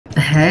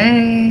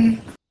Hey.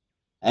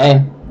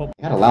 Hey. You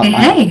got a loud mic.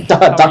 Hey.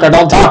 Tucker,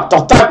 don't talk.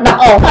 Don't talk. No.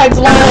 It's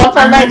loud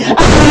for me.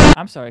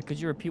 I'm sorry. Could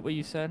you repeat what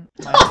you said?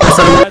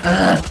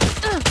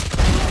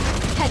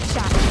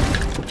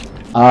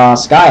 Headshot.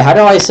 Sky, how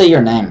do I say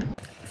your name?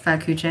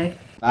 Fakuche.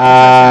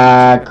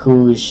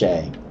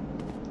 Fakuche.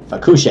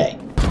 Fakuche.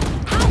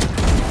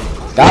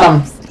 Got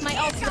him.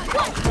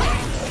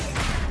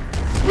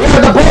 Look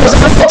at the balls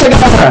and put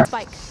together.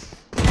 Spike.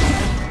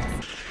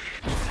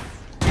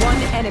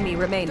 One enemy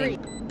remaining.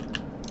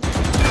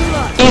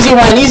 Easy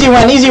one, easy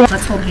one, easy one.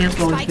 Let's hold hands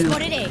while we do.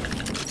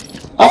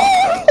 Oh,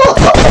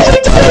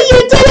 you did it, you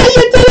did it,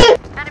 you did it.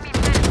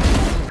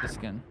 This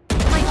skin.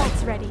 My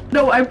ult's ready.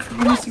 No, I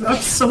promise you, I'm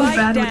so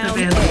bad with the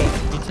vandal.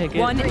 You take it.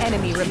 One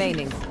enemy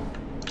remaining.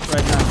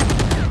 Right now.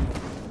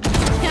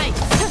 Nice.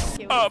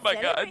 Oh my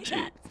god,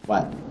 G.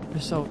 What?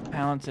 You're so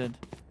talented.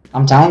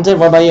 I'm talented?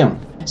 What about you?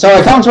 So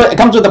it comes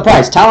with the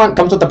price. Talent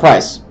comes with the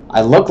price.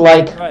 I look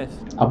like Right.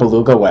 a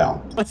beluga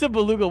whale. What's a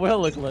beluga whale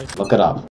look like? Look it up.